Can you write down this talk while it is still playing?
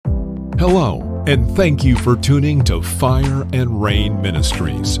Hello, and thank you for tuning to Fire and Rain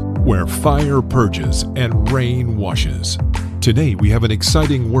Ministries, where fire purges and rain washes. Today we have an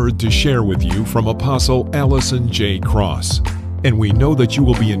exciting word to share with you from Apostle Allison J. Cross, and we know that you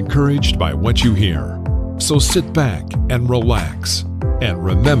will be encouraged by what you hear. So sit back and relax, and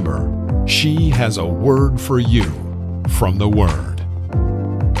remember, she has a word for you from the Word.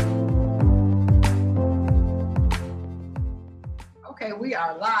 Okay, we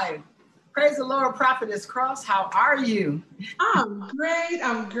are live. Praise the Lord, Prophetess Cross. How are you? I'm great,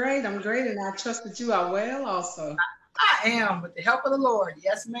 and I trust that you are well also. I am, with the help of the Lord.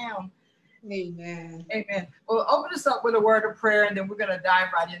 Yes, ma'am. Amen. Amen. Well, open us up with a word of prayer, and then we're going to dive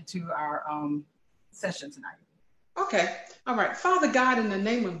right into our session tonight. Okay. All right. Father God, in the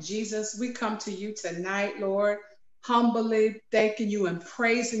name of Jesus, we come to you tonight, Lord, humbly thanking you and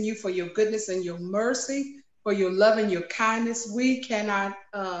praising you for your goodness and your mercy, for your love and your kindness. We cannot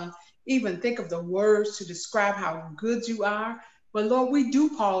even think of the words to describe how good you are. But Lord, we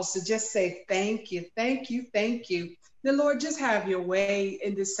do pause to just say thank you, thank you, thank you. Then Lord, just have your way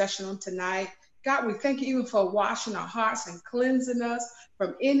in this session on tonight. God, we thank you even for washing our hearts and cleansing us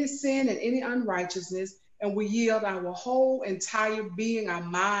from any sin and any unrighteousness. And we yield our whole entire being, our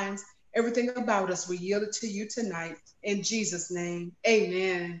minds, everything about us. We yield it to you tonight. In Jesus' name,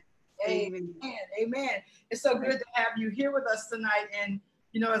 amen. Amen. Amen. It's so good to have you here with us tonight. And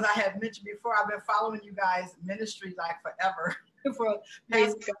you know, as I have mentioned before, I've been following you guys' ministry like forever for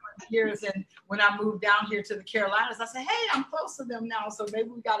past couple of years. And when I moved down here to the Carolinas, I said, hey, I'm close to them now. So maybe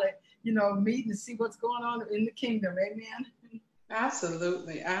we got to, meet and see what's going on in the kingdom. Amen.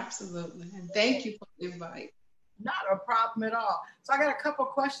 Absolutely. Absolutely. And thank you for the invite. Not a problem at all. So I got a couple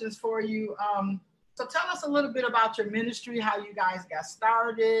of questions for you. So tell us a little bit about your ministry, how you guys got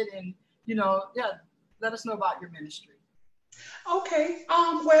started, and, let us know about your ministry. Okay.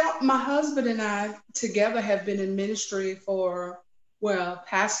 Well, my husband and I together have been in ministry for,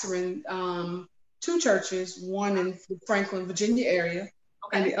 pastoring two churches, one in the Franklin, Virginia area,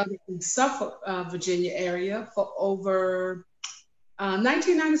 and the other in Suffolk, Virginia area for over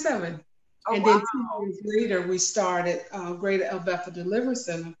 1997. And then 2 years later, we started Greater El Bethel Deliverance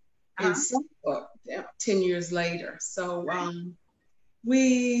Center in Suffolk 10 years later. So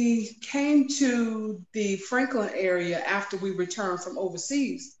we came to the Franklin area after we returned from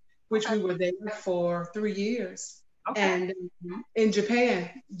overseas, which we were there for 3 years. And in Japan,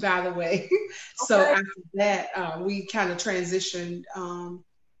 by the way. So after that, we kind of transitioned,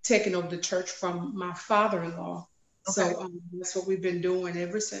 taking over the church from my father-in-law. So that's what we've been doing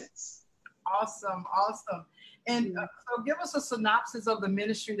ever since. Awesome. And so give us a synopsis of the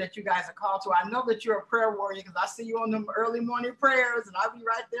ministry that you guys are called to. I know that you're a prayer warrior because I see you on them early morning prayers, and I'll be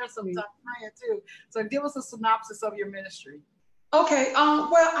right there sometimes praying too. So give us a synopsis of your ministry. Okay.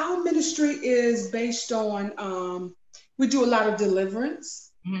 Well, our ministry is based on, we do a lot of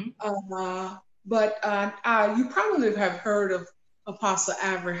deliverance, but you probably have heard of Apostle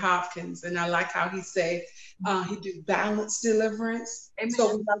Avery Hopkins, and I like how he say he do balanced deliverance. Amen.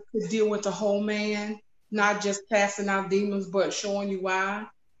 So we like to deal with the whole man, not just casting out demons, but showing you why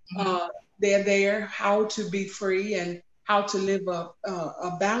they're there, how to be free, and how to live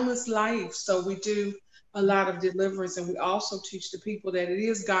a balanced life. So we do a lot of deliverance, and we also teach the people that it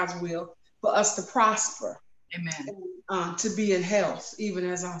is God's will for us to prosper. Amen. And, to be in health, even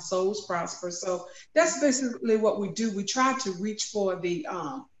as our souls prosper. So that's basically what we do. We try to reach for the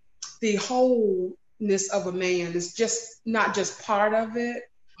wholeness of a man. It's just not just part of it,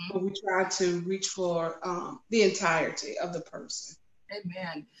 but we try to reach for the entirety of the person.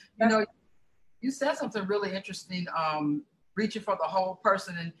 Amen. You said something really interesting, reaching for the whole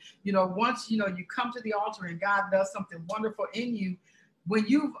person. And, once, you come to the altar and God does something wonderful in you, when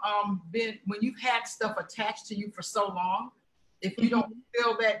you've had stuff attached to you for so long, if you don't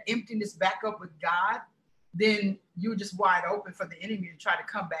fill that emptiness back up with God, then you're just wide open for the enemy to try to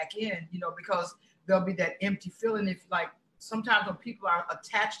come back in, because there'll be that empty feeling. If sometimes when people are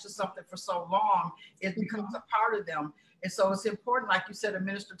attached to something for so long, it becomes a part of them. And so it's important, like you said, to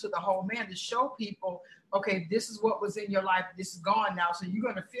minister to the whole man, to show people, okay, this is what was in your life. This is gone now. So you're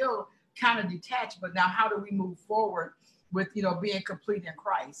going to feel kind of detached, but now how do we move forward with, being complete in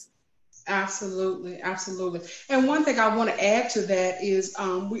Christ? Absolutely. And one thing I want to add to that is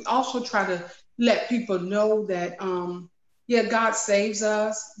we also try to let people know that, God saves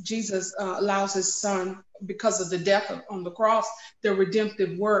us. Jesus allows his son, because of the death on the cross, the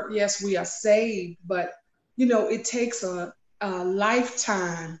redemptive work. Yes, we are saved, but, it takes a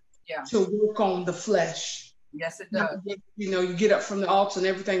lifetime to work on the flesh. Yes, it does. You get up from the altar and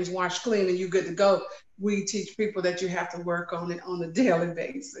everything's washed clean and you're good to go. we teach people that you have to work on it on a daily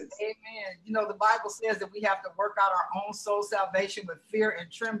basis. Amen. You know, the Bible says that we have to work out our own soul salvation with fear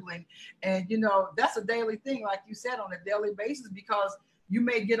and trembling. And, you know, that's a daily thing, like you said, on a daily basis, because you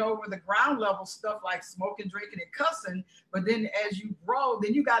may get over the ground level stuff like smoking, drinking, and cussing. But then as you grow,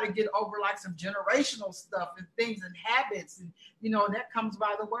 then you got to get over like some generational stuff and things and habits. And, you know, that comes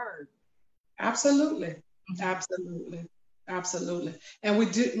by the word. Absolutely. Absolutely. Absolutely. And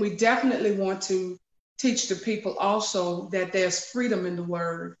we definitely want to teach the people also that there's freedom in the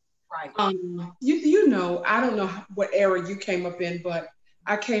word. Right. You know, I don't know what era you came up in, but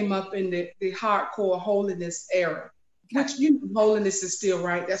I came up in the hardcore holiness era, which, you know, holiness is still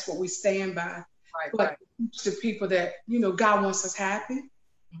right. That's what we stand by. Right. But teach the people that, you know, God wants us happy.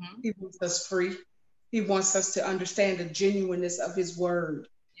 He wants us free. He wants us to understand the genuineness of his word.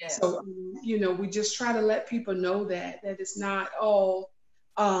 Yes. So, you know, we just try to let people know that it's not all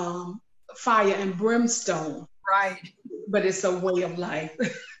fire and brimstone. Right. But it's a way of life.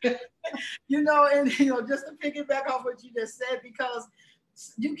 You know, and, you know, just to piggyback off what you just said, because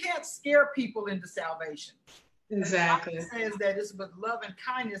you can't scare people into salvation. Exactly. It says that it's with love and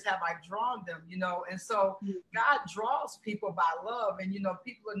kindness have I drawn them, you know, and so God draws people by love. And, you know,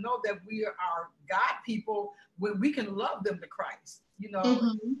 people know that we are God people when we can love them to Christ, you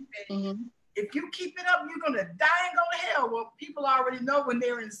know. If you keep it up, you're going to die and go to hell. Well, people already know when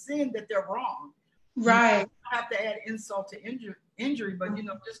they're in sin that they're wrong. Right. You don't have to add insult to injury, but, you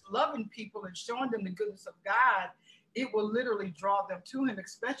know, just loving people and showing them the goodness of God, it will literally draw them to him,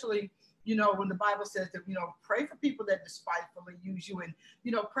 especially, you know, when the Bible says that, you know, pray for people that despitefully use you, and,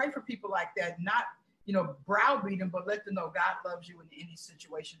 you know, pray for people like that, not, you know, browbeat them, but let them know God loves you in any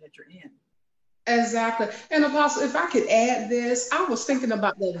situation that you're in. Exactly. And Apostle, if I could add this, I was thinking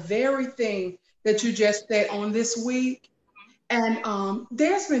about the very thing that you just said on this week. And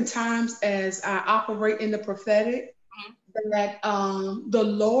there's been times as I operate in the prophetic that the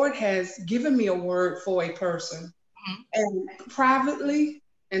Lord has given me a word for a person. And privately,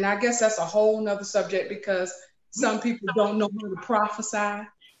 and I guess that's a whole nother subject, because some people don't know how to prophesy.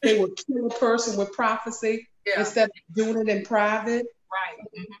 They will kill a person with prophecy instead of doing it in private.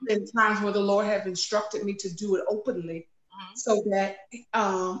 Right. In times where the Lord have instructed me to do it openly, so that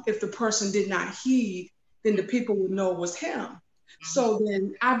if the person did not heed, then the people would know it was him. So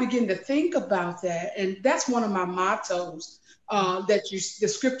then I begin to think about that. And that's one of my mottos, the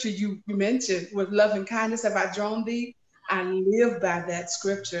scripture you mentioned, with love and kindness have I drawn thee. I live by that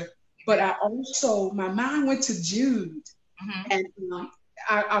scripture. But I also, my mind went to Jude. And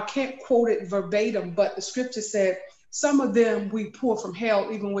I can't quote it verbatim, but the scripture said, some of them we pour from hell,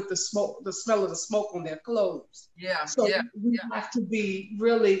 even with the smell of the smoke on their clothes. So we have to be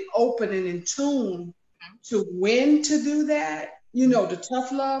really open and in tune to when to do that, you know, the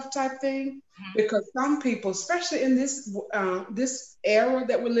tough love type thing, because some people, especially in this era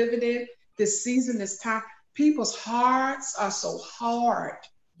that we're living in, this season, this time, people's hearts are so hard.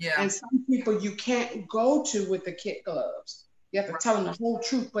 And some people you can't go to with the kid gloves. You have to tell them the whole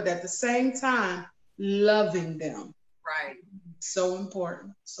truth, but at the same time, loving them. Right. So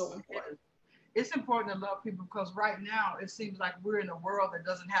important. So important. It's important to love people, because right now it seems like we're in a world that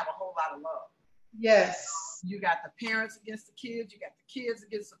doesn't have a whole lot of love. Yes. You got the parents against the kids. You got the kids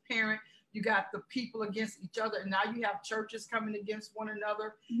against the parent. You got the people against each other. And now you have churches coming against one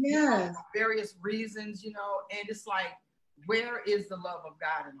another. Yes. For various reasons, you know, and it's like, where is the love of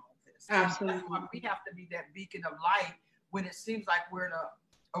God in all this? Absolutely. That's why we have to be that beacon of light when it seems like we're in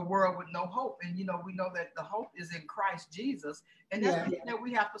a world with no hope. And, you know, we know that the hope is in Christ Jesus. And that's something that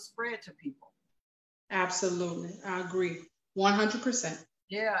we have to spread to people. Absolutely. I agree. 100%.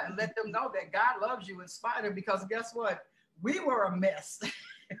 Yeah. And let them know that God loves you in spite of, because guess what? We were a mess.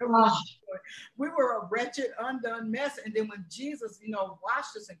 We were a wretched, undone mess. And then when Jesus, you know,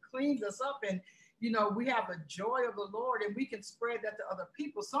 washed us and cleaned us up, and, you know, we have the joy of the Lord, and we can spread that to other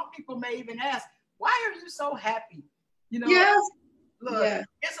people. Some people may even ask, why are you so happy? You know, look,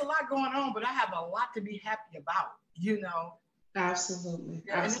 it's a lot going on, but I have a lot to be happy about, you know. Absolutely.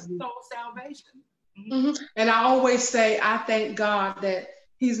 Yeah, absolutely. And it's soul salvation. And I always say, I thank God that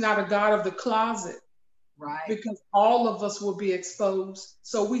he's not a God of the closet. Right. Because all of us will be exposed.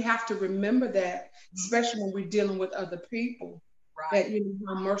 So we have to remember that, especially when we're dealing with other people, that, you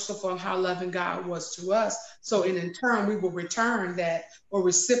know, how merciful and how loving God was to us. So in turn, we will return that or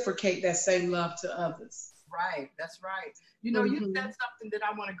reciprocate that same love to others. Right. That's right. You know, you said something that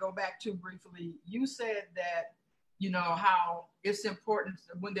I want to go back to briefly. You said that, you know, how it's important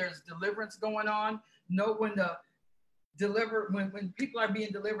when there's deliverance going on, know when to deliver, when people are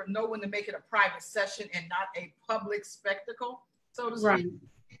being delivered, know when to make it a private session and not a public spectacle, so to speak. Right.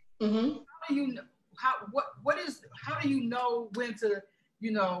 How do you know, how do you know when to,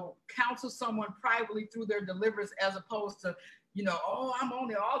 counsel someone privately through their deliverance, as opposed to, oh, I'm on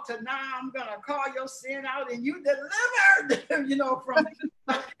the altar now, I'm gonna call your sin out and you delivered, from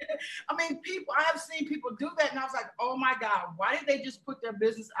I mean, I've seen people do that, and I was like, oh my God, why did they just put their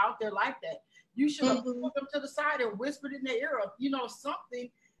business out there like that? You should have pulled them to the side and whispered in their ear, something.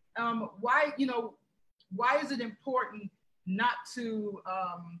 Why is it important not to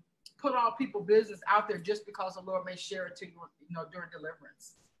put all people's business out there just because the Lord may share it to you, during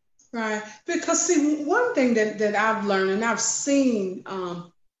deliverance? Right. Because see, one thing that I've learned, and I've seen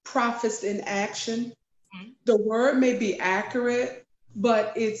prophets in action, the word may be accurate,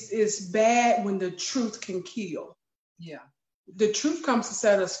 but it's bad when the truth can kill. Yeah. The truth comes to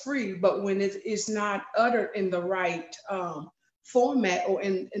set us free, but when it is not uttered in the right format or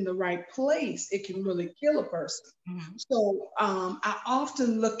in the right place, it can really kill a person. So I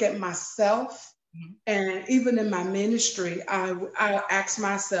often look at myself, and even in my ministry, I ask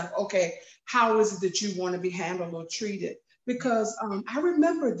myself, okay, how is it that you want to be handled or treated? Because I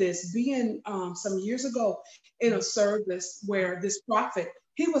remember this being some years ago in a service where this prophet,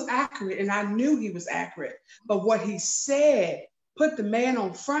 he was accurate, and I knew he was accurate. But what he said put the man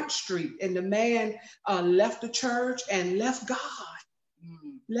on Front Street, and the man left the church and left God.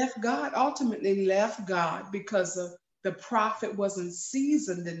 Left God, ultimately left God, because the prophet wasn't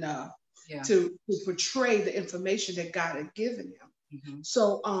seasoned enough to portray the information that God had given him.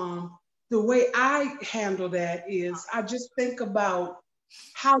 So the way I handle that is I just think about,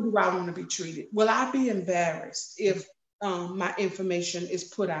 how do I want to be treated? Will I be embarrassed if my information is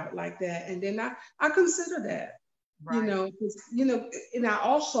put out like that? And then I consider that, and I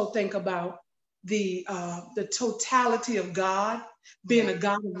also think about the totality of God being a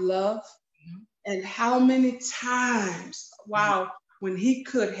God of love, and how many times, when he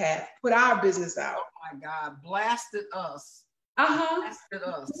could have put our business out. Oh my God, blasted us. Blasted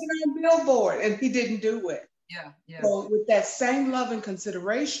us. Put it on billboard, and he didn't do it. Yeah. So with that same love and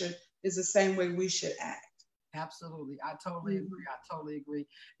consideration is the same way we should act. Absolutely. I totally agree.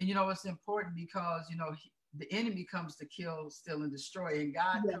 And it's important because, the enemy comes to kill, steal, and destroy, and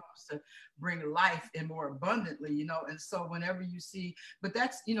God comes to bring life and more abundantly, and so whenever you see, but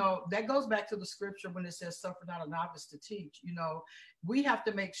that's, that goes back to the scripture when it says, suffer not a novice to teach. We have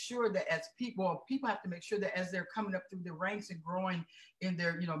to make sure that as people have to make sure that as they're coming up through the ranks and growing in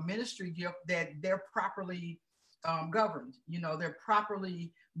their, ministry gift, that they're properly governed, they're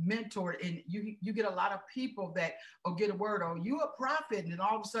properly mentored. And you get a lot of people that get a word, you a prophet, and then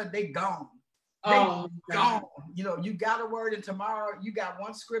all of a sudden they gone. Gone. You got a word, and tomorrow you got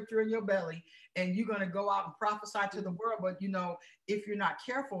one scripture in your belly, and you're going to go out and prophesy to the world. But if you're not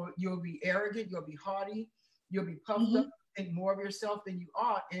careful, you'll be arrogant, you'll be haughty, you'll be puffed up, think more of yourself than you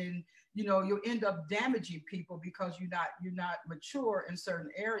ought, and you'll end up damaging people because you're not mature in certain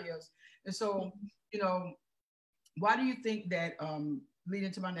areas. And so why do you think that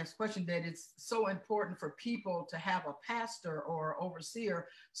leading to my next question, that it's so important for people to have a pastor or overseer,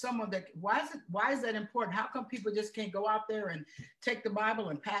 someone that, why is that important? How come people just can't go out there and take the Bible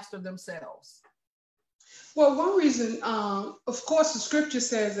and pastor themselves? Well, one reason, of course, the scripture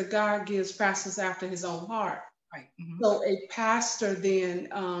says that God gives pastors after his own heart. Right. So a pastor then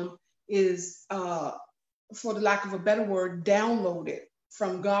is, for the lack of a better word, downloaded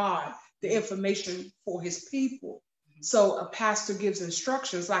from God the information for his people. So a pastor gives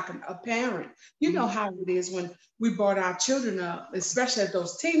instructions like a parent. You know how it is when we brought our children up, especially at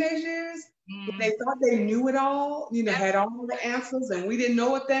those teenage years, when they thought they knew it all, had all the answers, and we didn't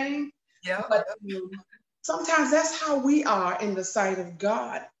know a thing. Yeah. But sometimes that's how we are in the sight of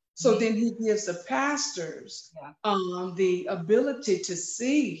God. So then he gives the pastors the ability to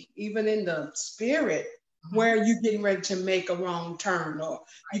see, even in the spirit, where you're getting ready to make a wrong turn, or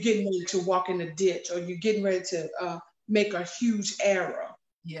you're getting ready to walk in a ditch, or you're getting ready to make a huge error.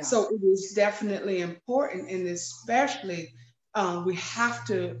 Yeah. So it is definitely important, and especially we have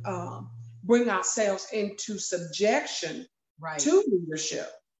to bring ourselves into subjection to leadership.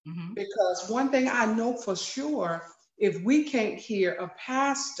 Because one thing I know for sure, if we can't hear a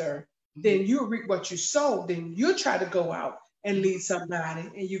pastor, then you'll reap what you sow. Then you'll try to go out and lead somebody,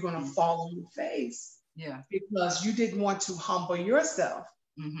 and you're going to fall on your face. Yeah. Because you didn't want to humble yourself.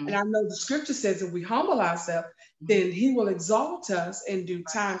 And I know the scripture says if we humble ourselves, then he will exalt us in due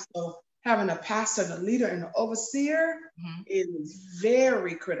time. So having a pastor, a leader, and an overseer is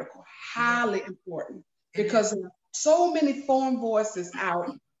very critical, highly important, because there are so many foreign voices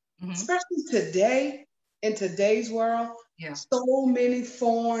out, especially today, in today's world, so many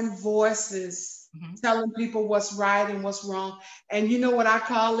foreign voices telling people what's right and what's wrong. And you know what I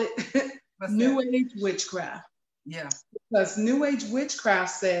call it? New Age witchcraft. Yeah. Because New Age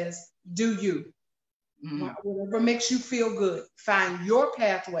witchcraft says, do you. Whatever makes you feel good. Find your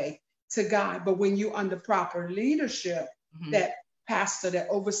pathway to God. But when you're under proper leadership, that pastor, that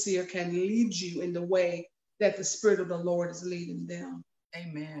overseer can lead you in the way that the Spirit of the Lord is leading them.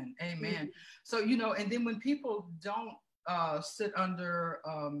 Amen. Amen. So, you know, and then when people don't sit under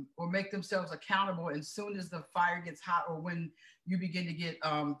or make themselves accountable, as soon as the fire gets hot, or when you begin to get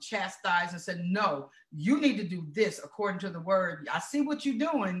chastised and said, no, you need to do this according to the word. I see what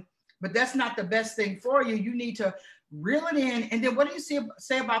you're doing, but that's not the best thing for you. You need to reel it in. And then what do you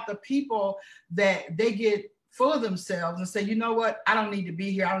say about the people that they get full of themselves and say, you know what, I don't need to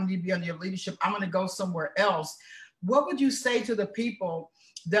be here. I don't need to be under your leadership. I'm going to go somewhere else. What would you say to the people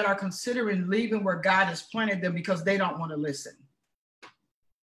that are considering leaving where God has planted them because they don't want to listen?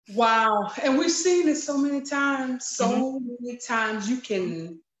 Wow. And we've seen it so many times, many times.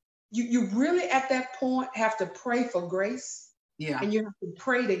 You really at that point have to pray for grace. Yeah. And you have to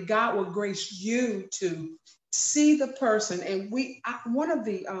pray that God will grace you to see the person. And one of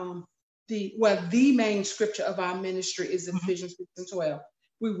the main scripture of our ministry is Ephesians 6:12.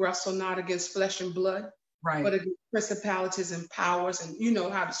 We wrestle not against flesh and blood, right, but against principalities and powers. And you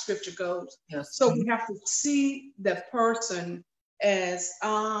know how the scripture goes. Yes. So we have to see the person as,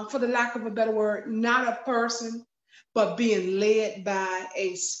 for the lack of a better word, not a person, but being led by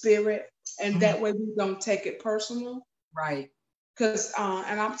a spirit. And that way we don't take it personal. Right. Because,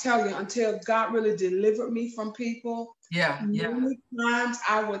 and I'm telling you, until God really delivered me from people, many times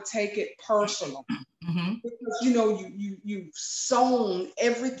I would take it personal. Because, you know, you've sown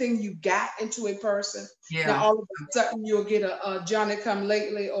everything you got into a person. Yeah. Now, all of a sudden, you'll get a Johnny come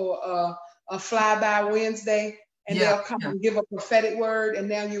lately or a fly-by Wednesday, and they'll come and give a prophetic word, and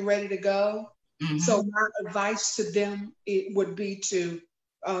now you're ready to go. So my advice to them, it would be to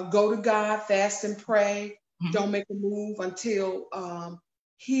go to God, fast and pray. Don't make a move until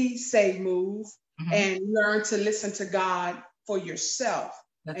he say move, and learn to listen to God for yourself.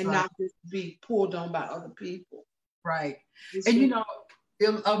 That's not just be pulled on by other people. Right. And you know,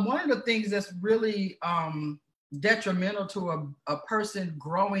 one of the things that's really detrimental to a person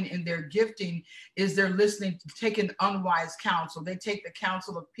growing in their gifting is they're taking unwise counsel. They take the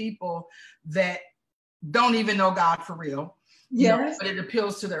counsel of people that don't even know God for real. Yes. But it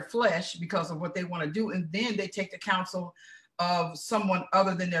appeals to their flesh because of what they want to do. And then they take the counsel of someone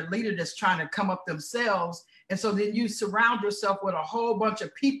other than their leader that's trying to come up themselves. And so then you surround yourself with a whole bunch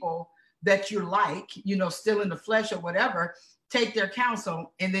of people that you like, you know, still in the flesh or whatever, take their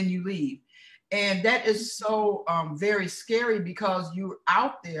counsel, and then you leave. And that is so very scary because you're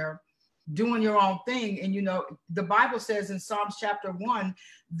out there doing your own thing. And, you know, the Bible says in Psalms chapter 1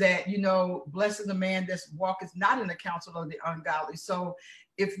 that, you know, blessed is the man that walketh not in the counsel of the ungodly. So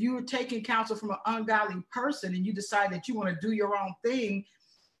if you're taking counsel from an ungodly person and you decide that you want to do your own thing,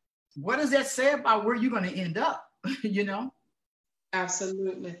 what does that say about where you're going to end up? You know?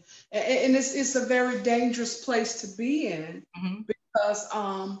 Absolutely. And it's a very dangerous place to be in because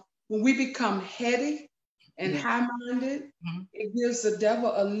when we become heady and high-minded, it gives the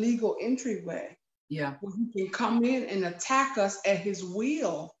devil a legal entryway. Yeah. Where he can come in and attack us at his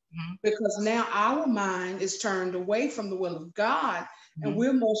will, because now our mind is turned away from the will of God, and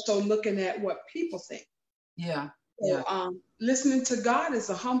we're more so looking at what people think. Yeah. So listening to God is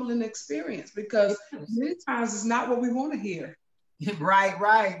a humbling experience because many times it's not what we want to hear.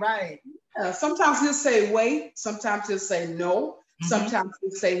 Right. Sometimes he'll say wait, sometimes he'll say no, sometimes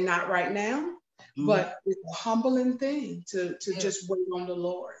he'll say not right now. But it's a humbling thing to just wait on the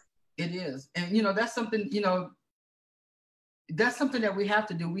Lord. It is. And, you know, that's something, you know, that's something that we have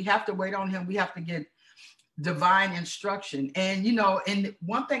to do. We have to wait on him. We have to get divine instruction. And, you know, and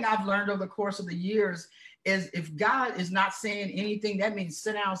one thing I've learned over the course of the years is if God is not saying anything, that means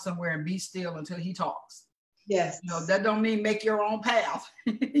sit down somewhere and be still until he talks. Yes. You know, that don't mean make your own path.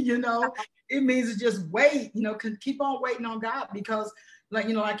 You know, it means just wait, you know, keep on waiting on God because like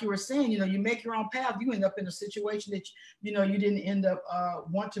you were saying, you know, you make your own path, you end up in a situation that, you know, you didn't end up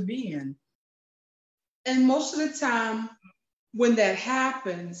want to be in. And most of the time when that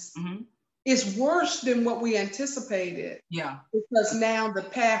happens, it's worse than what we anticipated. Yeah. Because now the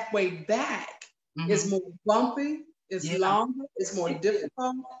pathway back is more bumpy, it's longer, it's more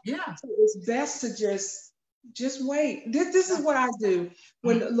difficult. Yeah. So it's best to just wait. This is what I do.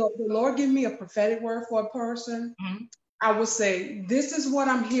 When the Lord give me a prophetic word for a person, I would say, this is what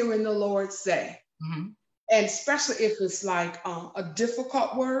I'm hearing the Lord say. And especially if it's like a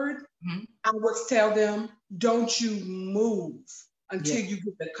difficult word, I would tell them, don't you move until you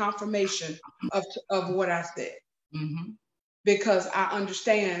get the confirmation of what I said. because I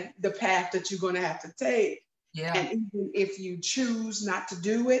understand the path that you're going to have to take. Yeah. And even if you choose not to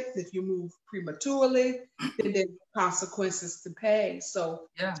do it, if you move prematurely, then there's consequences to pay. So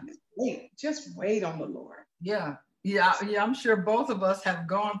Yeah. just wait on the Lord. Yeah. Yeah, I'm sure both of us have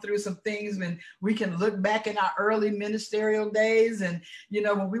gone through some things when we can look back in our early ministerial days, and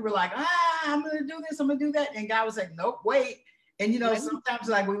when we were like, I'm gonna do this, I'm gonna do that, and God was like, nope, wait. And sometimes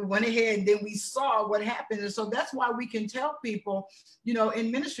like we went ahead and then we saw what happened. And so that's why we can tell people,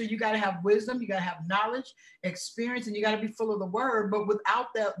 in ministry, you got to have wisdom, you got to have knowledge, experience, and you got to be full of the word. But without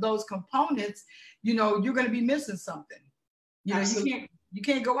those components, you're going to be missing something. You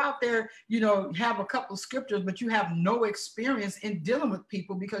can't go out there, have a couple of scriptures, but you have no experience in dealing with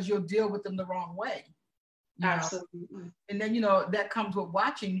people because you'll deal with them the wrong way. Absolutely. And then, that comes with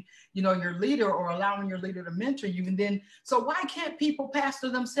watching, your leader or allowing your leader to mentor you. And then, so why can't people pastor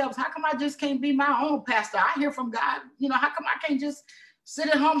themselves? How come I just can't be my own pastor? I hear from God, how come I can't just sit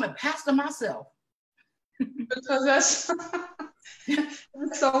at home and pastor myself? Because that's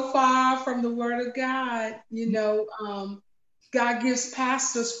so far from the word of God. God gives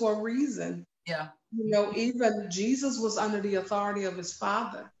pastors for a reason. Yeah. Even Jesus was under the authority of his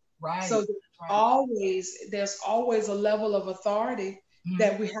Father. Right. So there's always a level of authority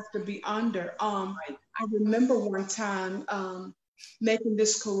that we have to be under. I remember one time making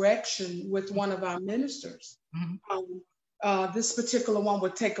this correction with one of our ministers. This particular one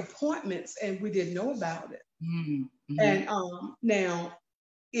would take appointments and we didn't know about it. And now,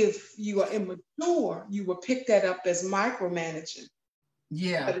 if you are immature, you will pick that up as micromanaging.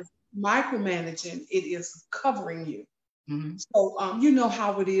 Yeah. But it's micromanaging, it is covering you. So you know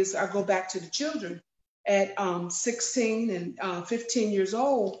how it is. I go back to the children at 16 and 15 years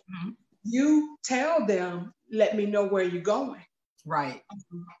old. You tell them, let me know where you're going. Right.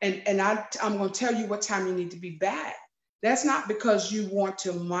 And I'm going to tell you what time you need to be back. That's not because you want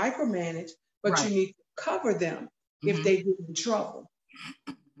to micromanage, but you need to cover them if they get in trouble.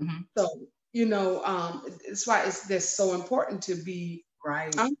 So, that's why that's so important to be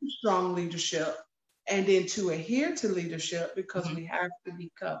under strong leadership and then to adhere to leadership, because we have to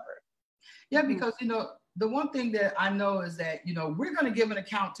be covered. Yeah, because, the one thing that I know is that, we're going to give an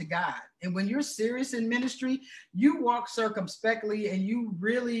account to God. And when you're serious in ministry, you walk circumspectly and you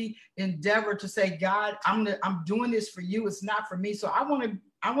really endeavor to say, God, I'm doing this for you. It's not for me. So I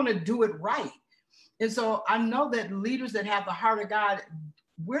want to do it right. And so I know that leaders that have the heart of God,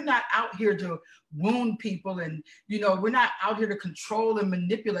 we're not out here to wound people, and we're not out here to control and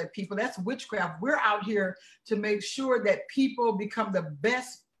manipulate people. That's witchcraft. We're out here to make sure that people become the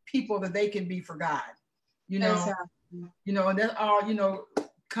best people that they can be for God. Exactly. And that all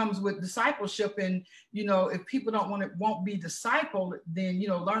comes with discipleship. And if people won't be discipled, then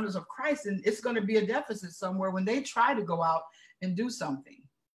learners of Christ, and it's going to be a deficit somewhere when they try to go out and do something.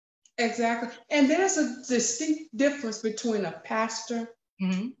 Exactly. And there's a distinct difference between a pastor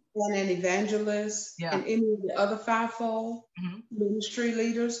and an evangelist and any of the other fivefold ministry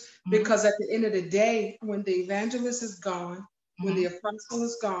leaders, because at the end of the day, when the evangelist is gone, when the apostle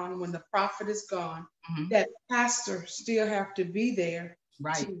is gone, when the prophet is gone, that pastor still have to be there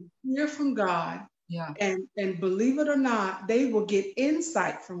to hear from God. Yeah. And believe it or not, they will get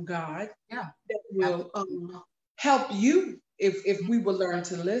insight from God that will help you if we will learn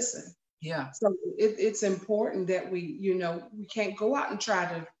to listen. Yeah. So it's important that we can't go out and try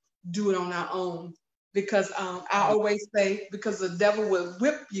to do it on our own, because I always say, because the devil will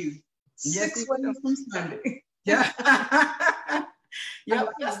whip you 6 ways from Sunday. Yeah. Yeah,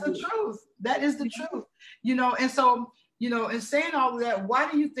 that's the truth. That is the truth. And so, in saying all of that,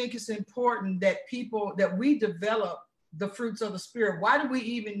 why do you think it's important that we develop the fruits of the Spirit? Why do we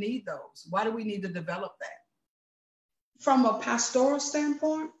even need those? Why do we need to develop that? From a pastoral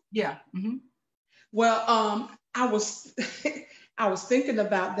standpoint? Yeah. Well, I was thinking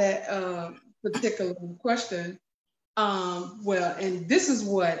about that particular question. And this is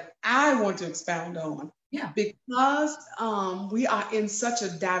what I want to expound on. Yeah. Because we are in such a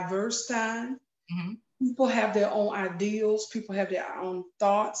diverse time. People have their own ideals. People have their own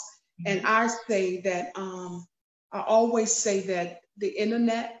thoughts. And I say that, I always say that the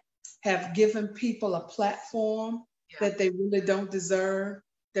internet have given people a platform that they really don't deserve.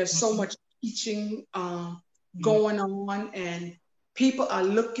 There's so much teaching going on, and people are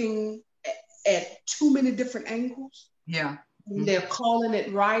looking at too many different angles. Yeah. They're calling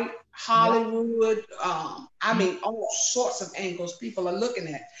it right. Hollywood, all sorts of angles people are looking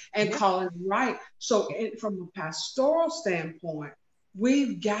at and calling it right. So from a pastoral standpoint,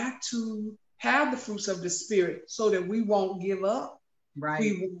 we've got to have the fruits of the Spirit so that we won't give up. Right.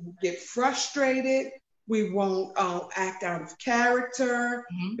 We won't get frustrated. We won't act out of character,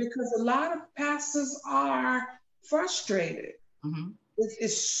 Mm-hmm. because a lot of pastors are frustrated. Mm-hmm.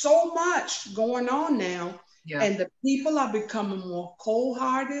 It's so much going on now, Yeah. and the people are becoming more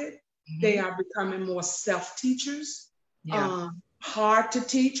cold-hearted. They Mm-hmm. are becoming more self-teachers, Yeah. hard to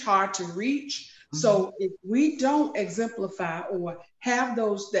teach, hard to reach. Mm-hmm. So if we don't exemplify or have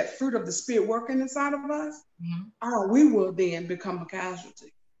that fruit of the Spirit working inside of us, Mm-hmm. we will then become a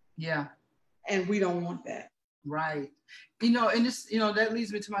casualty, Yeah. and we don't want that. Right. And this, that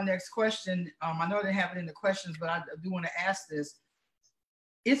leads me to my next question. I know I didn't have it in the questions, but I do want to ask this.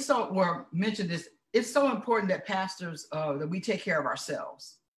 Mention this. It's so important that pastors, that we take care of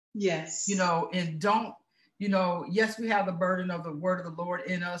ourselves. Yes. And don't, yes, we have the burden of the word of the Lord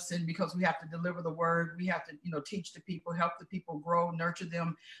in us. And because we have to deliver the word, we have to, teach the people, help the people grow, nurture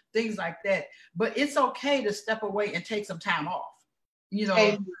them, things like that. But it's okay to step away and take some time off,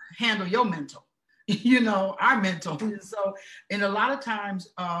 handle your mental, our mental. So, and a lot of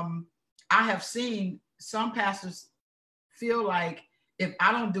times, I have seen some pastors feel like if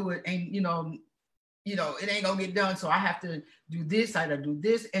I don't do it, and it ain't gonna get done. So I have to do this, I gotta do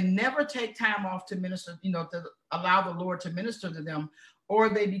this, and never take time off to minister, to allow the Lord to minister to them. Or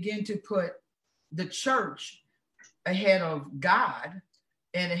they begin to put the church ahead of God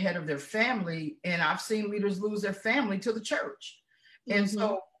and ahead of their family. And I've seen leaders lose their family to the church. And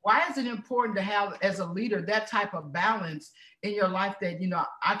so why is it important to have, as a leader, that type of balance in your life that,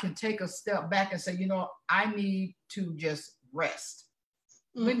 I can take a step back and say, I need to just rest?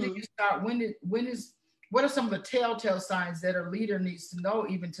 When do you start? What are some of the telltale signs that a leader needs to know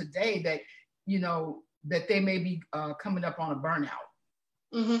even today that, that they may be coming up on a burnout?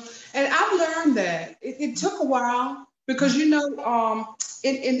 And I've learned that it took a while, because, in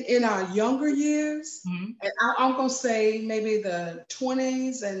our younger years, and I'm going to say maybe the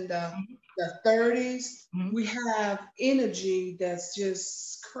 20s and the 30s, we have energy that's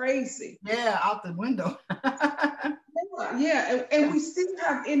just crazy. Yeah, out the window. Yeah, and we still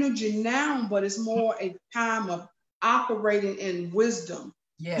have energy now, but it's more a time of operating in wisdom.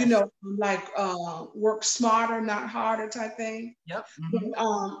 Yes. Like work smarter, not harder type thing. Yep. But,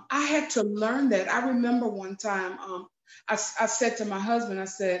 I had to learn that. I remember one time, I said to my husband, I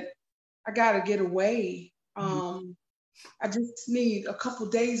said, I got to get away. I just need a couple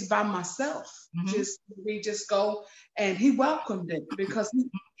days by myself. We just go, and he welcomed it, because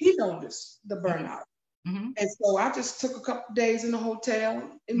he noticed the burnout. And so I just took a couple days in a hotel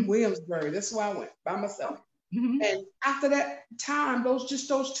in Williamsburg. That's where I went by myself. And after that time, those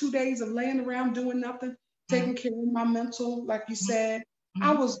 2 days of laying around doing nothing, taking care of my mental, like you said,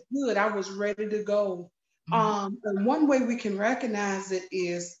 I was good. I was ready to go. And one way we can recognize it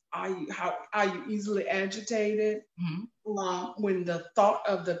is, are you easily agitated? When the thought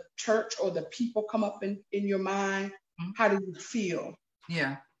of the church or the people come up in your mind, how do you feel?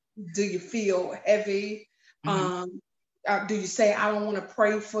 Yeah. Do you feel heavy? Do you say, I don't want to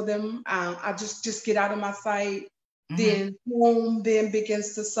pray for them? I just get out of my sight. Then home then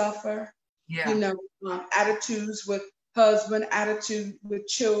begins to suffer. Yeah. Attitudes with husband, attitude with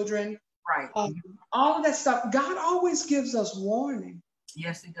children. Right. All of that stuff. God always gives us warning.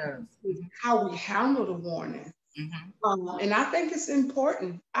 Yes, he does. How we handle the warning. And I think it's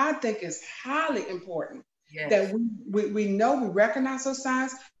important. I think it's highly important that we know, we recognize those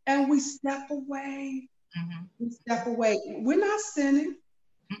signs, and we step away. We step away. We're not sinning,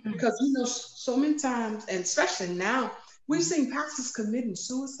 because so many times, and especially now, we've seen pastors committing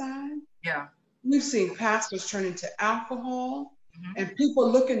suicide. Yeah. We've seen pastors turning to alcohol, and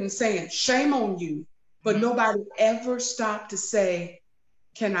people looking and saying, shame on you. But nobody ever stopped to say,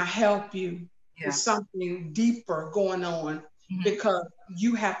 can I help you? There's something deeper going on, because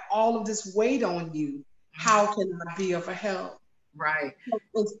you have all of this weight on you. How can I be of a help? Right.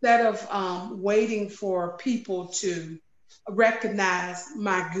 Instead of waiting for people to recognize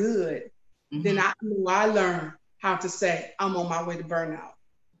my good, then I learn how to say, I'm on my way to burnout.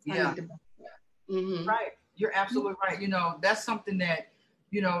 Yeah. Right. You're absolutely right. That's something that,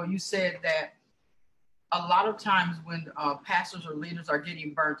 you said that a lot of times when pastors or leaders are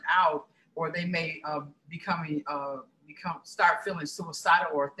getting burnt out, or they may start feeling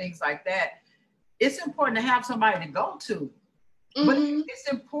suicidal or things like that, it's important to have somebody to go to. But it's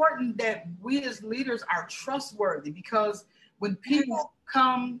important that we as leaders are trustworthy, because when people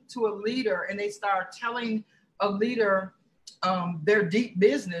come to a leader and they start telling a leader their deep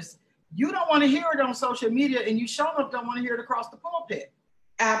business, you don't want to hear it on social media, and you sure enough don't want to hear it across the pulpit.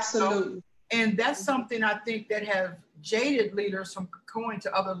 Absolutely. And that's something I think that have jaded leaders from going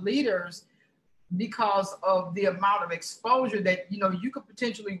to other leaders, because of the amount of exposure that, you know, you could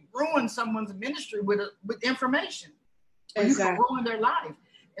potentially ruin someone's ministry with information. Or you can ruin their life.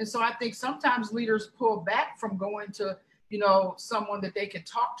 And so I think sometimes leaders pull back from going to, you know, someone that they can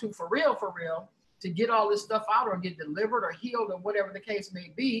talk to for real, to get all this stuff out or get delivered or healed or whatever the case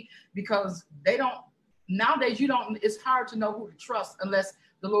may be, because they don't, nowadays it's hard to know who to trust unless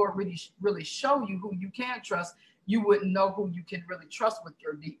the Lord really show you who you can trust. You wouldn't know who you can really trust with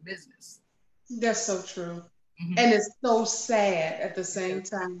your deep business. That's so true. Mm-hmm. And it's so sad at the same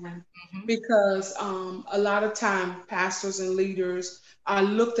time, mm-hmm. because a lot of time pastors and leaders are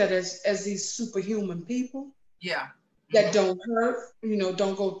looked at as these superhuman people. Yeah. That don't hurt, you know,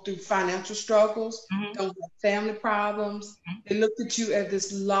 don't go through financial struggles, mm-hmm. don't have family problems. Mm-hmm. They looked at you as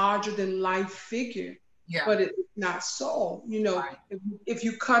this larger than life figure. Yeah. But it's not so. You know, right. if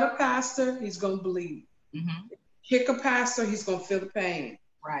you cut a pastor, he's going to bleed. Mm-hmm. Kick a pastor, he's going to feel the pain.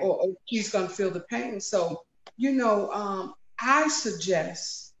 Right. Or he's going to feel the pain. So, you know, I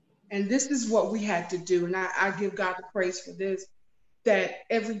suggest, and this is what we had to do, and I give God the praise for this, that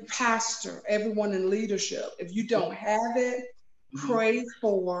every pastor, everyone in leadership, if you don't have it, mm-hmm. pray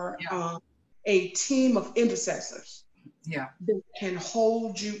for a team of intercessors that can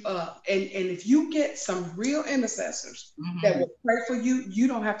hold you up. And if you get some real intercessors mm-hmm. that will pray for you, you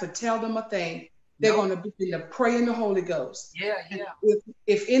don't have to tell them a thing. They're going to begin to pray in the Holy Ghost. Yeah.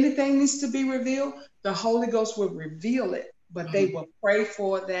 If anything needs to be revealed, the Holy Ghost will reveal it, but mm-hmm. they will pray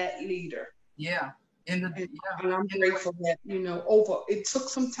for that leader. Yeah. And I'm grateful that, you know, it took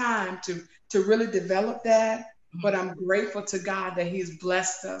some time to really develop that, mm-hmm. but I'm grateful to God that He's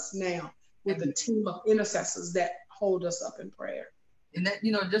blessed us now with a team of intercessors that hold us up in prayer. And that,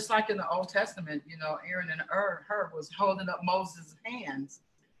 you know, just like in the Old Testament, you know, Aaron and Hur was holding up Moses' hands.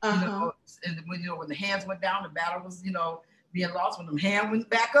 Uh-huh. You know, and when the hands went down, the battle was, you know, being lost. When the hand went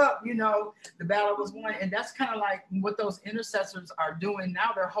back up, you know, the battle was won. And that's kind of like what those intercessors are doing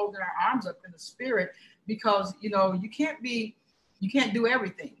now. They're holding our arms up in the spirit because, you know, you can't do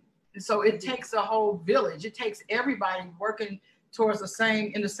everything. And so it takes a whole village. It takes everybody working towards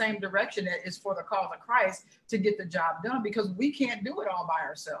in the same direction that is for the cause of Christ to get the job done, because we can't do it all by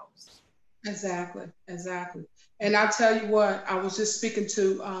ourselves. Exactly. And I'll tell you what, I was just speaking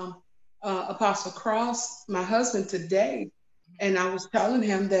to Apostle Cross, my husband, today, and I was telling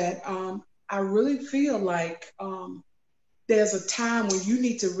him that I really feel like there's a time when you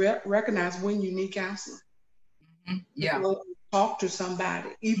need to recognize when you need counseling. Mm-hmm. Yeah. Talk to somebody,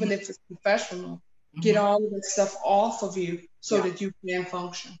 even mm-hmm. if it's professional. Mm-hmm. Get all of that stuff off of you so that you can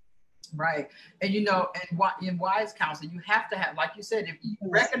function. Right. And, you know, and in wise counseling, you have to have, like you said, if you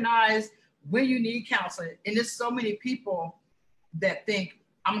recognize when you need counseling, and there's so many people that think,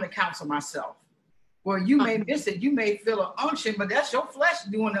 I'm going to counsel myself. Well, you may miss it. You may feel an unction, but that's your flesh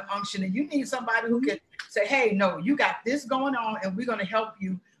doing the unction. And you need somebody who can say, hey, no, you got this going on, and we're going to help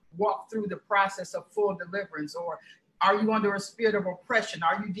you walk through the process of full deliverance. Or are you under a spirit of oppression?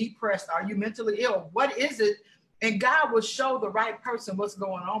 Are you depressed? Are you mentally ill? What is it? And God will show the right person what's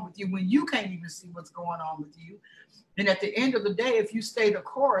going on with you when you can't even see what's going on with you. And at the end of the day, if you stay the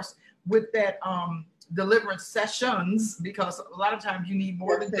course with that deliverance sessions, because a lot of times you need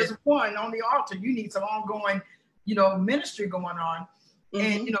more than just one on the altar. You need some ongoing, you know, ministry going on. Mm-hmm.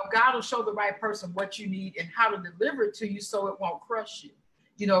 And, you know, God will show the right person what you need and how to deliver it to you so it won't crush you,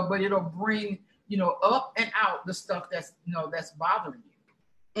 you know, but it'll bring, you know, up and out the stuff that's, you know, that's bothering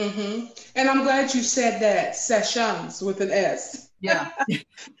you. Mm-hmm. And I'm glad you said that, sessions with an S. Yeah.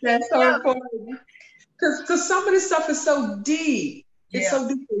 That's so important. Because some of this stuff is so deep. It's so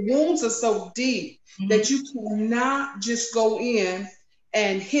deep. The wounds are so deep mm-hmm. that you cannot just go in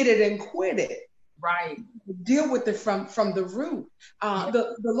and hit it and quit it. Right. Deal with it from the root.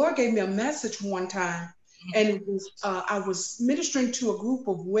 The Lord gave me a message one time, mm-hmm. and it was I was ministering to a group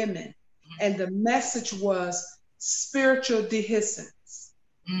of women, mm-hmm. and the message was spiritual dehiscence,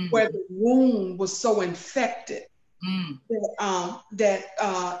 mm-hmm. where the wound was so infected. That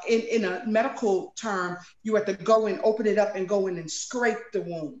in a medical term, you have to go and open it up and go in and scrape the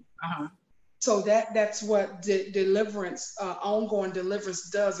wound. Uh-huh. So that's what deliverance, ongoing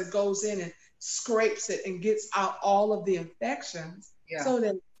deliverance does. It goes in and scrapes it and gets out all of the infections so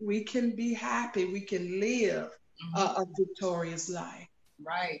that we can be happy, we can live a victorious life.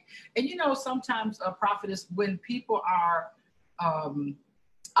 Right. And, you know, sometimes, Prophetess, when people are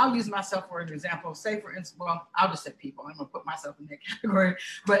I'll use myself for an example. Say, for instance, well, I'll just say people. I'm going to put myself in that category.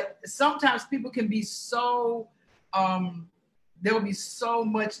 But sometimes people can be so, there will be so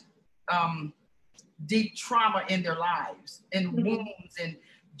much deep trauma in their lives and mm-hmm. wounds and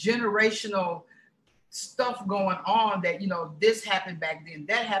generational stuff going on that, this happened back then,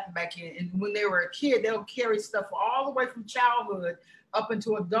 that happened back then. And when they were a kid, they'll carry stuff all the way from childhood up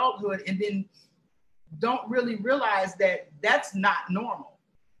into adulthood, and then don't really realize that that's not normal,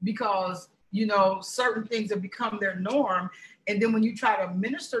 because, certain things have become their norm. And then when you try to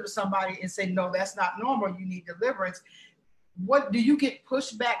minister to somebody and say, no, that's not normal, you need deliverance, what do you get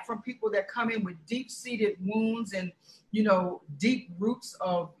pushback from people that come in with deep-seated wounds and, deep roots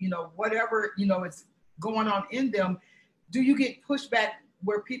of, whatever, it's going on in them? Do you get pushback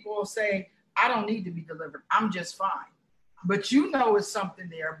where people will say, I don't need to be delivered, I'm just fine? But it's something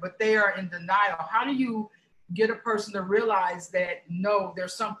there, but they are in denial. How do you get a person to realize that, no,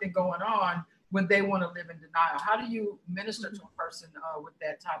 there's something going on when they want to live in denial? How do you minister to a person with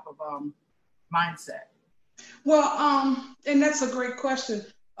that type of mindset? Well, and that's a great question.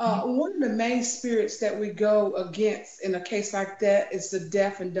 One of the main spirits that we go against in a case like that is the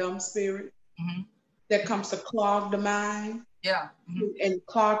deaf and dumb spirit that comes to clog the mind and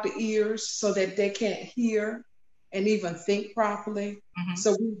clog the ears so that they can't hear and even think properly.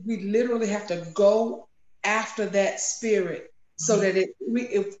 So we literally have to go after that spirit so that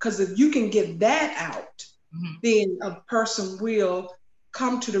because if you can get that out, then a person will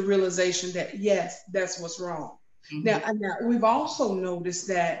come to the realization that, yes, that's what's wrong. Now, we've also noticed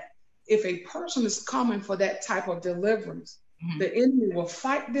that if a person is coming for that type of deliverance, the enemy will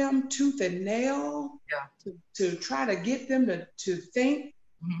fight them tooth and nail to try to get them to think.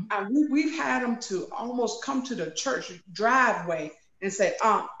 We've had them to almost come to the church driveway and say,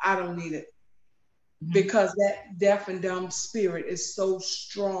 I don't need it, because that deaf and dumb spirit is so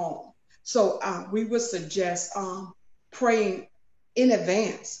strong. So we would suggest praying in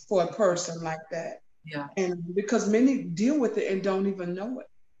advance for a person like that. And because many deal with it and don't even know it,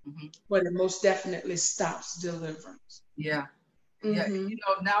 but it most definitely stops deliverance.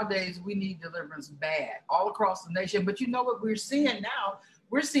 Nowadays we need deliverance bad all across the nation. But what we're seeing now?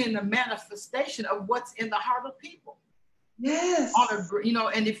 We're seeing the manifestation of what's in the heart of people. Yes.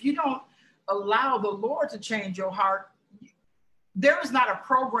 And if you don't allow the Lord to change your heart, there is not a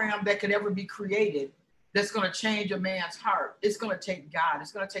program that could ever be created that's going to change a man's heart. It's going to take God.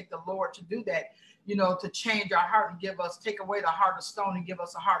 It's going to take the Lord to do that, to change our heart and take away the heart of stone and give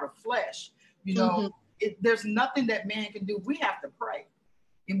us a heart of flesh. There's nothing that man can do. We have to pray.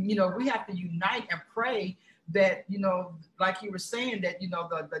 And, we have to unite and pray that, like you were saying, that,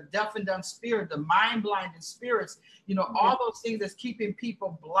 the deaf and dumb spirit, the mind blinded spirits, all those things that's keeping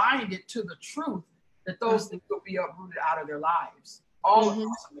people blinded to the truth, that those things will be uprooted out of their lives all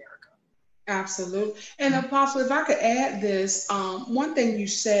across America. Absolutely. And Apostle, if I could add this, one thing you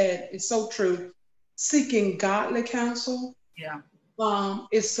said is so true. Seeking godly counsel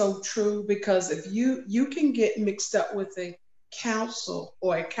is so true, because if you can get mixed up with a counsel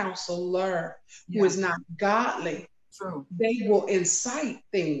or a counselor who is not godly, they will incite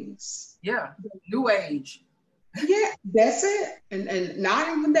things. New age. That's it. And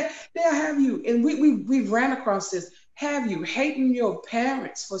not even that, they'll have you, and we ran across this, have you hating your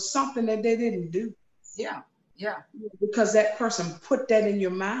parents for something that they didn't do. Because that person put that in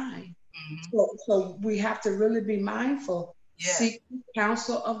your mind. So we have to really be mindful. Seek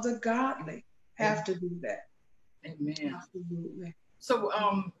counsel of the godly. Have to do that. Amen. Absolutely. So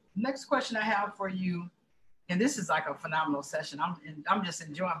next question I have for you, and this is like a phenomenal session. I'm just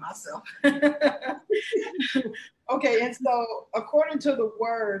enjoying myself. Okay, and so according to the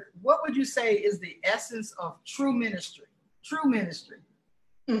word, what would you say is the essence of true ministry? True ministry.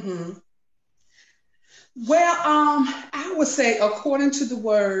 Well, I would say, according to the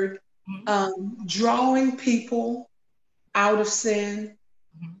word, drawing people out of sin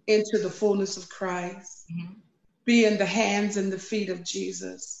into the fullness of Christ, being the hands and the feet of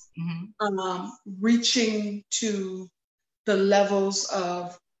Jesus, reaching to the levels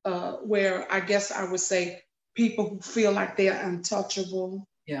of where I guess I would say people who feel like they are untouchable,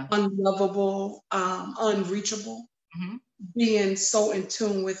 unlovable, unreachable, being so in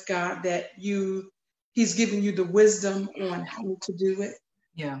tune with God that He's giving you the wisdom on how to do it.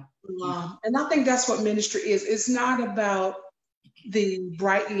 And I think that's what ministry is. It's not about the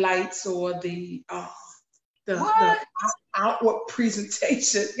bright lights or the outward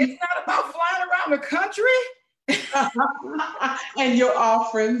presentation. It's not about flying around the country and your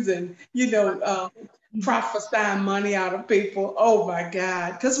offerings and prophesying money out of people. Oh my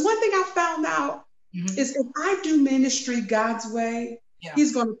God! Because one thing I found out is if I do ministry God's way,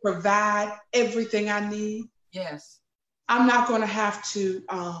 He's going to provide everything I need. I'm not going to have to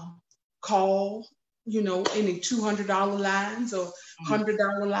call, any $200 lines or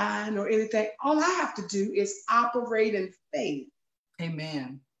 $100 line or anything. All I have to do is operate in faith.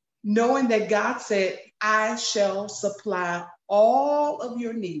 Amen. knowing that God said, I shall supply all of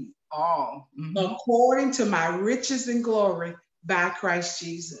your needs All. according to my riches and glory by Christ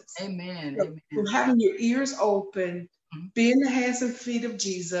Jesus. Amen. So, Amen. so having your ears open, be in the hands and feet of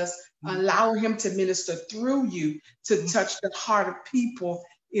Jesus, allow him to minister through you to touch the heart of people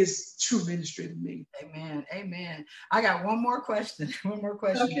is true ministry to me. Amen. Amen. I got one more question. One more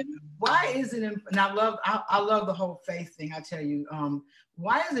question. Okay. Why is it, and I love the whole faith thing, I tell you,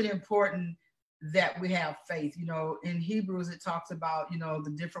 why is it important that we have faith? You know, in Hebrews, it talks about, you know,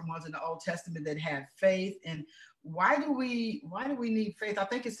 the different ones in the Old Testament that had faith. And why do we need faith? I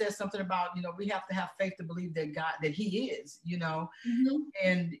think it says something about, you know, we have to have faith to believe that God, that he is, you know,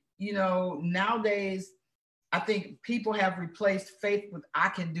 and, you know, nowadays, I think people have replaced faith with, I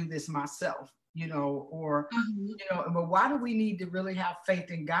can do this myself, you know, or, you know, but why do we need to really have faith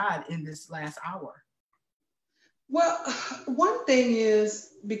in God in this last hour? Well, one thing is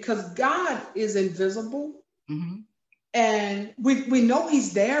because God is invisible, and we know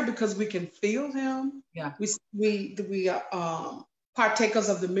he's there because we can feel him. Yeah. We are partakers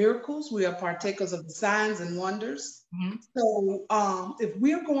of the miracles. We are partakers of the signs and wonders. So if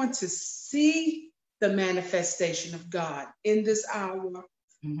we're going to see the manifestation of God in this hour,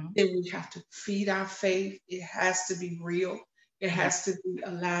 then we have to feed our faith. It has to be real. It has to be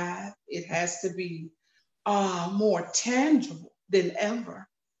alive. It has to be more tangible than ever.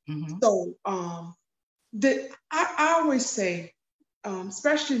 So I always say,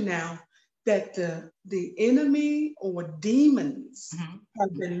 especially now, that the enemy or demons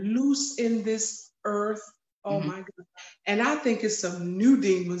have been loose in this earth. Oh my God. And I think it's some new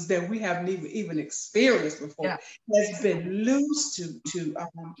demons that we haven't even experienced before. Has been loose to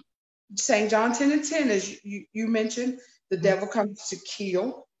St. John 10:10, as you mentioned, the devil comes to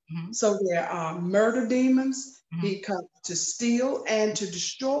kill. So there are murder demons. He comes to steal and to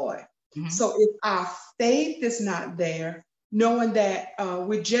destroy. So if our faith is not there, knowing that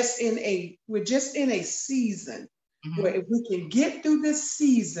we're just in a season where if we can get through this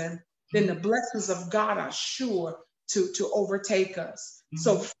season, then the blessings of God are sure to overtake us.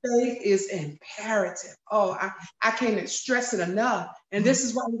 So faith is imperative. Oh, I can't stress it enough. And this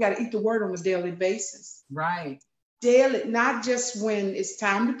is why we got to eat the word on a daily basis. Right. Daily, not just when it's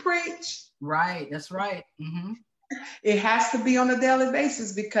time to preach. Right. That's right. It has to be on a daily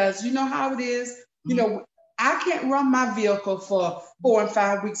basis because you know how it is. You know, I can't run my vehicle for 4 and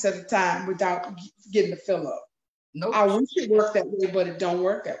 5 weeks at a time without getting the fill up. Nope. I wish it worked that way, but it don't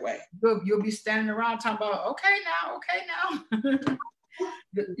work that way. You'll be standing around talking about, okay now.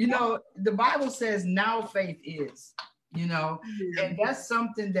 You know, the Bible says now faith is, you know, and that's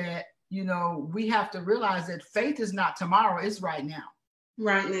something that, you know, we have to realize that faith is not tomorrow, it's right now.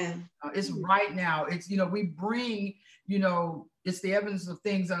 Right now. It's right now. It's, you know, we bring, you know, it's the evidence of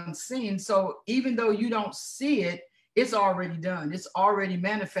things unseen. So even though you don't see it, it's already done. It's already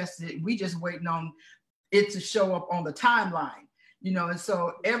manifested. We just waiting on it to show up on the timeline, you know, and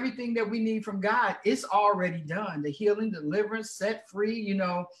so everything that we need from God is already done. The healing, deliverance, set free, you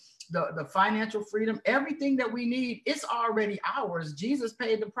know, the financial freedom, everything that we need, it's already ours. Jesus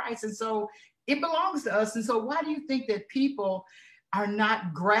paid the price. And so it belongs to us. And so why do you think that people are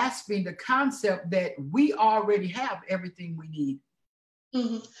not grasping the concept that we already have everything we need?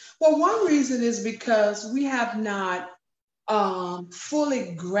 Well, one reason is because we have not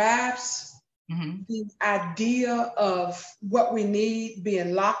fully grasped the idea of what we need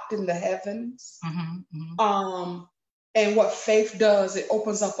being locked in the heavens. And what faith does, it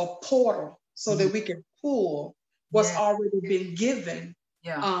opens up a portal so that we can pull what's already been given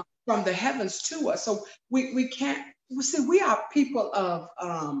from the heavens to us. So we can't, we are people of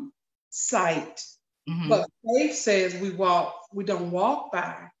sight, but faith says we don't walk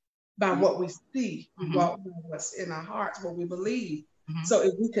by what we see, we walk by what's in our hearts, what we believe. So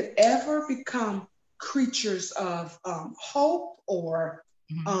if we could ever become creatures of hope or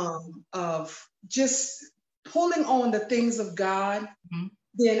of just pulling on the things of God,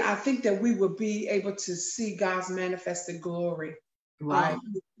 then I think that we will be able to see God's manifested glory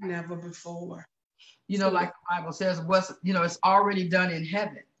never before. You know, like the Bible says, it's already done in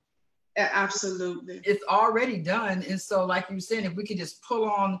heaven. Absolutely. It's already done. And so like you were saying, if we could just pull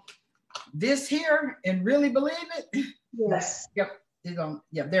on this here and really believe it. Yes. Yep.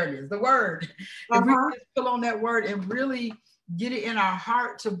 There it is, the word. If we just pull on that word and really get it in our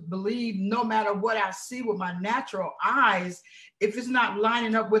heart to believe, no matter what I see with my natural eyes, if it's not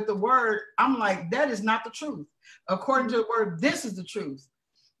lining up with the word, I'm like, that is not the truth. According to the word, this is the truth.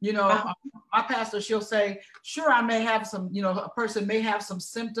 You know, my pastor, she'll say, sure, I may have some, you know, a person may have some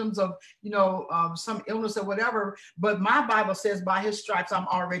symptoms of, you know, some illness or whatever, but my Bible says by his stripes, I'm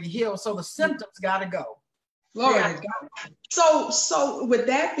already healed. So the symptoms got to go. Glory to God. So with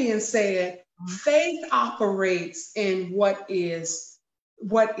that being said, faith operates in what is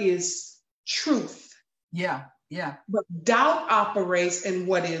truth. Yeah, yeah. But doubt operates in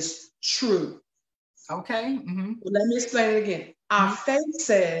what is true. Okay. Let me explain it again. Our faith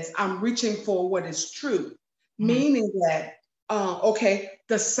says, I'm reaching for what is true, meaning that, okay,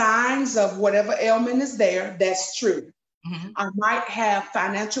 the signs of whatever ailment is there, that's true. I might have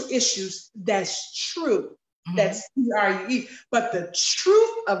financial issues, that's true. That's TRUE. But the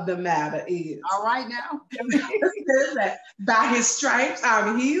truth of the matter is, all right now, that by his stripes,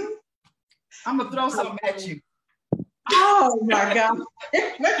 I'm healed. I'm going to throw something at you. Oh my God.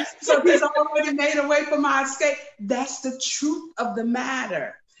 So he's already made a way for my escape. That's the truth of the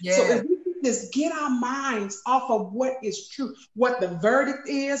matter. Yeah. So if we can just get our minds off of what is true, what the verdict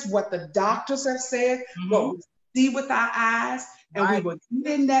is, what the doctors have said, what we see with our eyes, and we would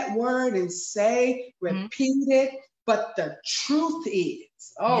get in that word and say, repeat it. But the truth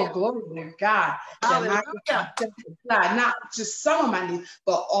is, glory to God, that not just some of my needs,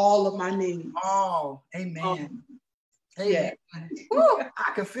 but all of my needs. Oh, amen. Amen. Yeah. Woo,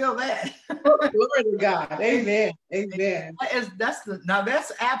 I can feel that. Glory to God. Amen. Amen.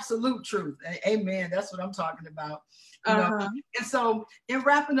 That's absolute truth. Amen. That's what I'm talking about. You know? And so in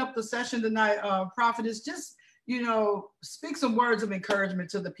wrapping up the session tonight, Prophetess, just, you know, speak some words of encouragement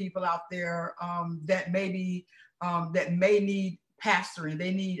to the people out there that may need pastoring,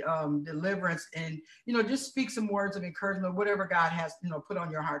 they need deliverance, and, you know, just speak some words of encouragement, whatever God has, you know, put on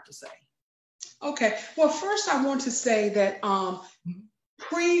your heart to say. Okay. Well, first I want to say that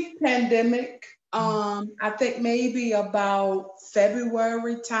pre-pandemic, I think maybe about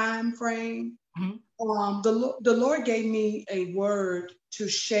February time frame, the Lord gave me a word to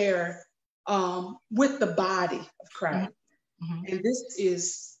share with the body of Christ. And this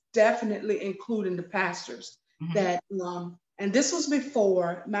is definitely including the pastors that, and this was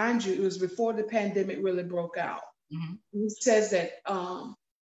before, mind you, it was before the pandemic really broke out. He says that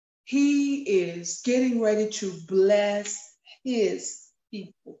he is getting ready to bless his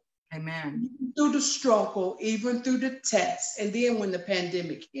people. Amen. Through the struggle, even through the test. And then when the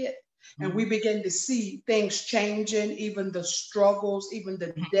pandemic hit and we began to see things changing, even the struggles, even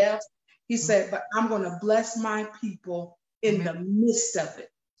the deaths, he said, but I'm going to bless my people in the midst of it.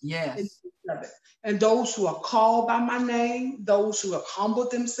 Yes. And those who are called by my name, those who have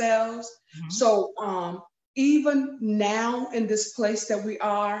humbled themselves. So even now in this place that we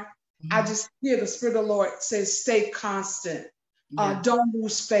are, I just hear the Spirit of the Lord says, stay constant. Don't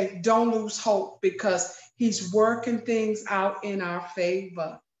lose faith. Don't lose hope, because he's working things out in our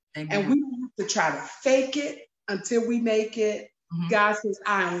favor. Amen. And we don't have to try to fake it until we make it. God says,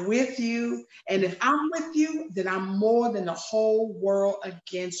 I'm with you. And if I'm with you, then I'm more than the whole world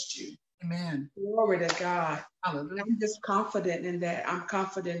against you. Amen. Glory to God. Hallelujah. I'm just confident in that. I'm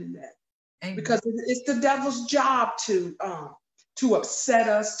confident in that. Amen. Because it's the devil's job to upset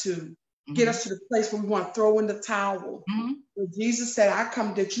us, to get us to the place where we want to throw in the towel. But Jesus said, I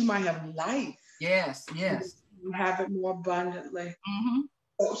come that you might have life. Yes, yes. You have it more abundantly.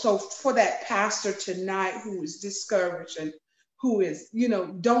 So for that pastor tonight who is discouraged and who is, you know,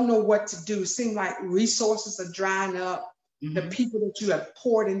 don't know what to do, seem like resources are drying up. The people that you have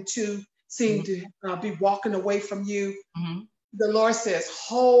poured into seem to be walking away from you. The Lord says,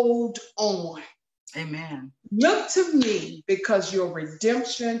 hold on. Amen. Look to me, because your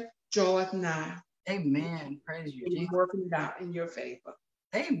redemption draweth nigh. Amen. Praise you. He's working it out in your favor.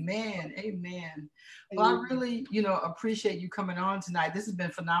 Amen. Amen. Well, I really, you know, appreciate you coming on tonight. This has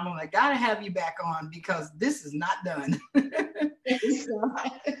been phenomenal. I got to have you back on, because this is not done. This is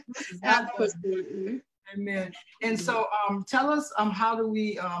not done. Amen. And so tell us, how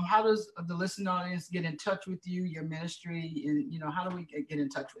does the listening audience get in touch with you, your ministry, and, you know, how do we get in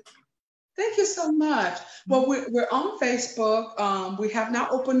touch with you? Thank you so much. Well, we're on Facebook. We have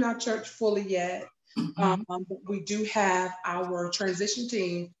not opened our church fully yet. But we do have our transition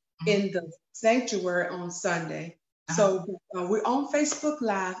team in the sanctuary on Sunday. So we're on Facebook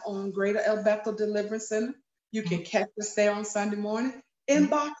Live on Greater El Bethel Deliverance Center. You can catch us there on Sunday morning.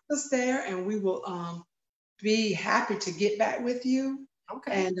 Inbox us there, and we will be happy to get back with you.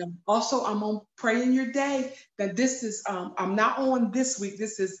 Okay. And also, I'm on Pray in Your Day. That this is, I'm not on this week.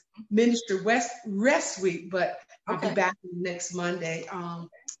 This is Ministry Rest Week, but I'll be back next Monday.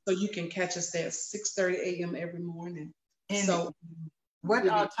 So you can catch us there at 6:30 a.m. every morning. And so, what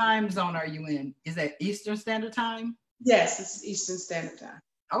time zone are you in? Is that Eastern Standard Time? Yes, it's Eastern Standard Time.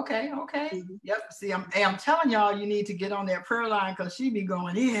 Okay, okay. Mhm. Yep. See, I'm telling y'all, you need to get on that prayer line because she be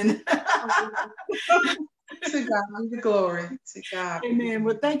going in. To God be the glory. To God. Amen.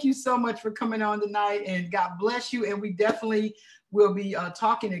 Well, thank you so much for coming on tonight, and God bless you. And we definitely will be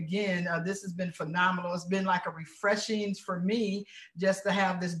talking again. This has been phenomenal. It's been like a refreshing for me just to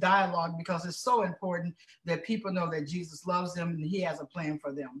have this dialogue because it's so important that people know that Jesus loves them and He has a plan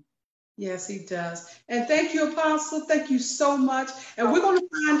for them. Yes, He does. And thank you, Apostle. Thank you so much. And we're going to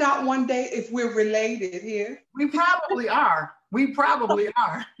find out one day if we're related here. We probably are. We probably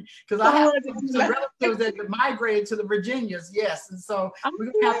are. Because I have some relatives that migrated to the Virginias. Yes. And so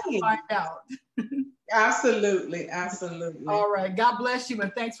we're going to have to find out. Absolutely. Absolutely. All right. God bless you.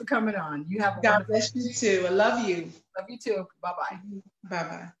 And thanks for coming on. You have a God bless you too. I love you. Love you too. Bye-bye.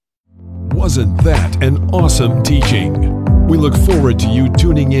 Bye-bye. Wasn't that an awesome teaching? We look forward to you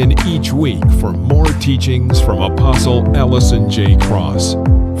tuning in each week for more teachings from Apostle Allison J. Cross,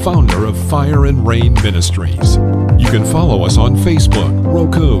 founder of Fire and Rain Ministries. You can follow us on Facebook,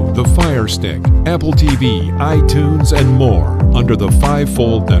 Roku, The Fire Stick, Apple TV, iTunes, and more under the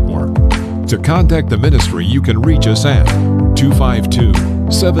Fivefold Network. To contact the ministry, you can reach us at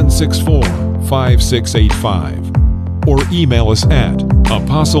 252-764-5685 or email us at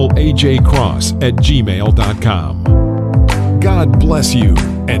apostleajcross@gmail.com. God bless you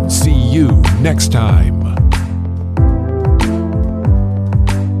and see you next time.